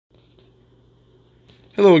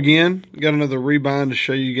Hello again. Got another Rebind to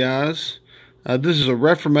show you guys. This is a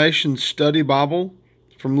Reformation study Bible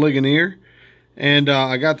from Ligonier, and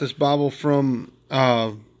I got this Bible from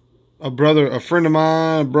a friend of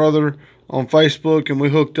mine, a brother on Facebook, and we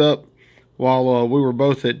hooked up while we were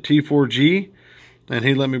both at T4G, and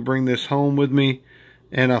he let me bring this home with me,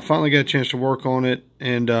 and I finally got a chance to work on it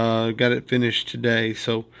and got it finished today.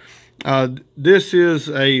 So this is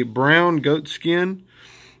a brown goatskin.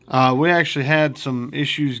 We actually had some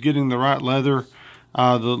issues getting the right leather.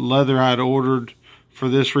 The leather I had ordered for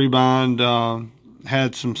this Rebind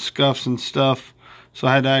had some scuffs and stuff, so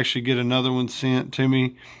I had to actually get another one sent to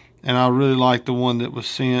me, and I really like the one that was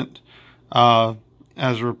sent as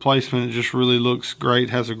a replacement. It just really looks great,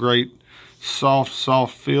 has a great soft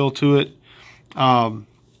feel to it.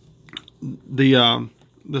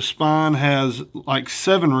 The spine has like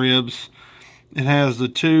 7 ribs. It has the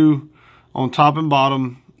 2 on top and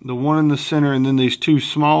bottom, the 1 in the center, and then these 2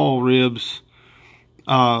 small ribs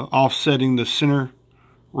offsetting the center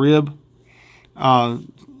rib.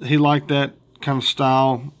 He liked that kind of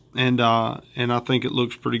style, and I think it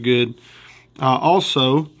looks pretty good.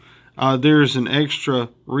 Also, there's an extra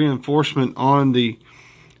reinforcement on the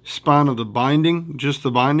spine of the binding, just the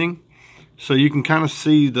binding, so you can kind of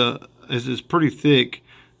see as it's pretty thick.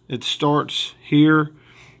 It starts here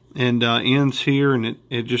and ends here, and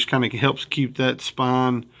it just kind of helps keep that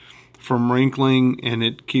spine from wrinkling, and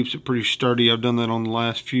it keeps it pretty sturdy. I've done that on the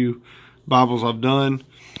last few Bibles I've done,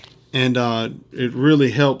 and it really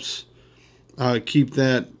helps keep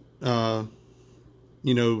that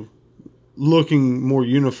you know, looking more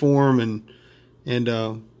uniform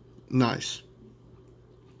and nice.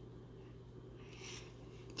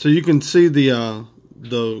 So you can see the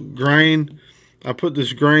grain. I put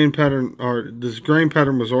this grain pattern, or this grain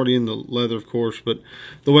pattern was already in the leather, of course, but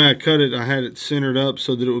the way I cut it, I had it centered up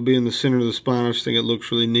so that it would be in the center of the spine. I just think it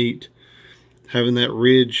looks really neat, having that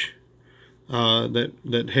ridge,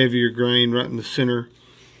 that heavier grain right in the center.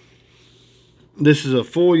 This is a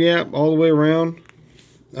full Yapp all the way around.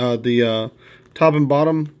 The top and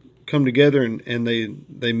bottom come together and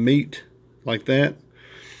they meet like that.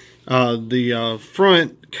 The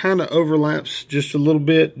front kind of overlaps just a little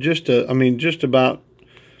bit, just about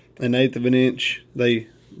 1/8 of an inch.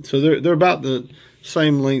 So they're about the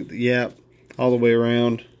same length Yapp all the way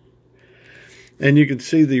around. And you can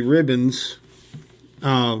see the ribbons.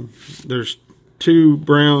 There's 2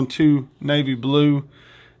 brown, 2 navy blue,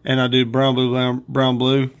 and I did brown blue, brown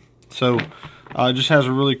blue. So it just has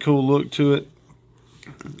a really cool look to it.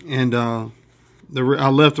 And I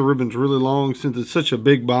left the ribbons really long since it's such a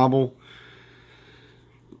big Bible,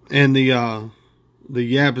 and the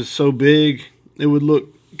Yapp is so big, it would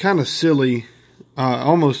look kind of silly,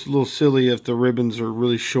 almost a little silly if the ribbons are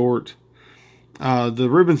really short. The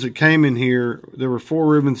ribbons that came in here, there were 4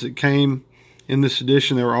 ribbons that came in this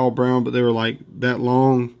edition. They were all brown, but they were like that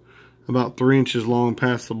long, about 3 inches long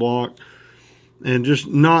past the block, and just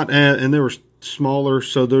and they were smaller,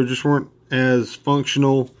 so they just weren't as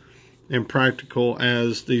functional and practical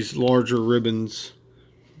as these larger ribbons.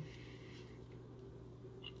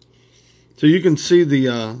 So you can see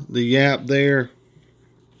the Yapp there,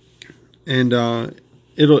 and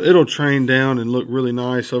it'll train down and look really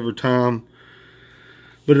nice over time,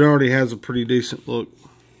 but it already has a pretty decent look.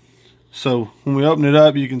 So when we open it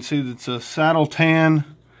up, you can see that it's a saddle tan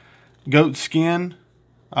goat skin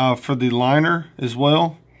for the liner as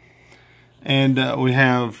well, and we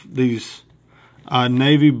have these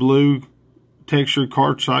navy blue textured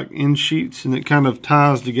cardstock end sheets, and it kind of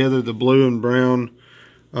ties together the blue and brown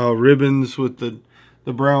ribbons with the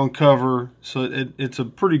brown cover. So it's a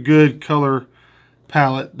pretty good color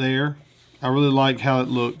palette there. I really like how it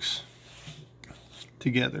looks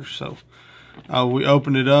together. So we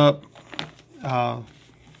opened it up.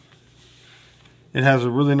 It has a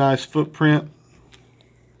really nice footprint.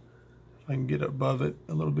 If I can get above it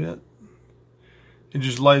a little bit, it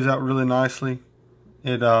just lays out really nicely.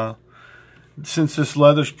 Since this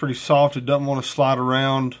leather's pretty soft, it doesn't want to slide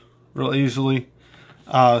around real easily.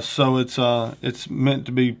 So it's meant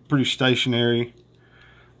to be pretty stationary.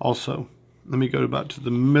 Also, let me go about to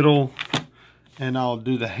the middle, and I'll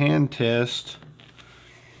do the hand test.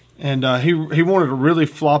 And he wanted a really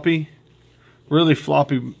floppy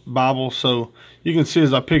Bible. So you can see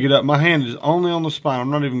as I pick it up, my hand is only on the spine. I'm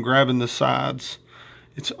not even grabbing the sides.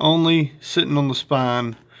 It's only sitting on the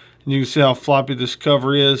spine. And you can see how floppy this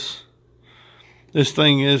cover is. This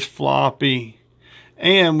thing is floppy.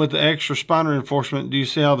 And with the extra spine reinforcement, do you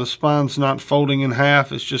see how the spine's not folding in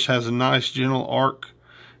half? It just has a nice gentle arc.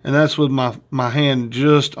 And that's with my hand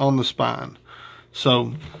just on the spine.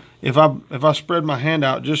 So if I spread my hand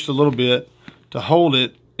out just a little bit, hold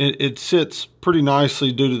it, it sits pretty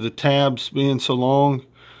nicely due to the tabs being so long.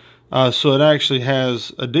 So it actually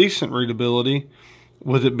has a decent readability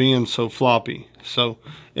with it being so floppy. So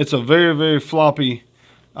it's a very, very floppy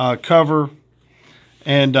cover,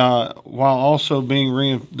 and while also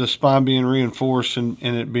being the spine being reinforced and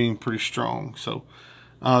it being pretty strong. So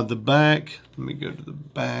the back, let me go to the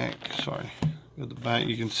back, sorry, go to the back.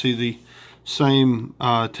 You can see the same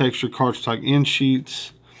texture cardstock end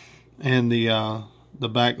sheets and the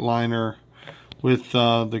back liner with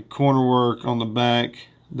the corner work on the back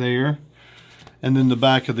there. And then the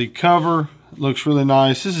back of the cover looks really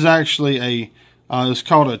nice. This is actually it's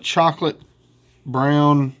called a chocolate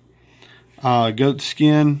brown goat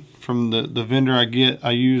skin from the vendor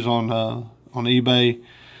I use on eBay.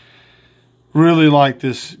 Really like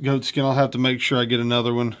this goat skin. I'll have to make sure I get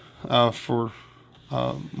another one for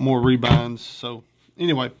more rebinds. So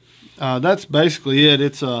anyway, that's basically it.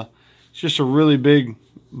 It's just a really big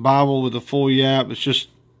Bible with a full Yapp. It's just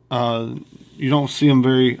you don't see them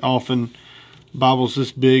very often. Bibles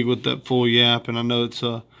this big with that full Yapp, and I know it's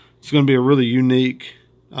going to be a really unique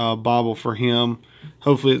Bible for him.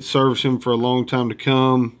 Hopefully it serves him for a long time to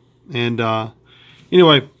come. And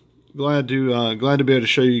anyway, glad to be able to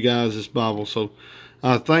show you guys this Bible. So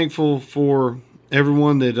thankful for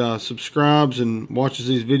everyone that subscribes and watches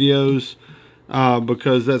these videos,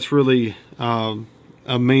 because that's really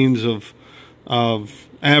a means of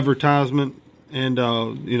advertisement. And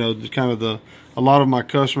you know, a lot of my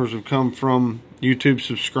customers have come from YouTube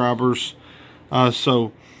subscribers.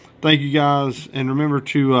 So thank you guys, and remember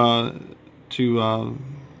to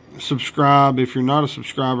subscribe if you're not a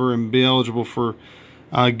subscriber, and be eligible for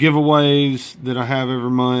giveaways that I have every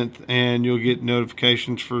month, and you'll get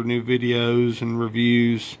notifications for new videos and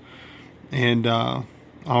reviews and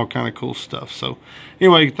all kind of cool stuff. So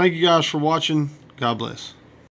anyway, thank you guys for watching. God bless.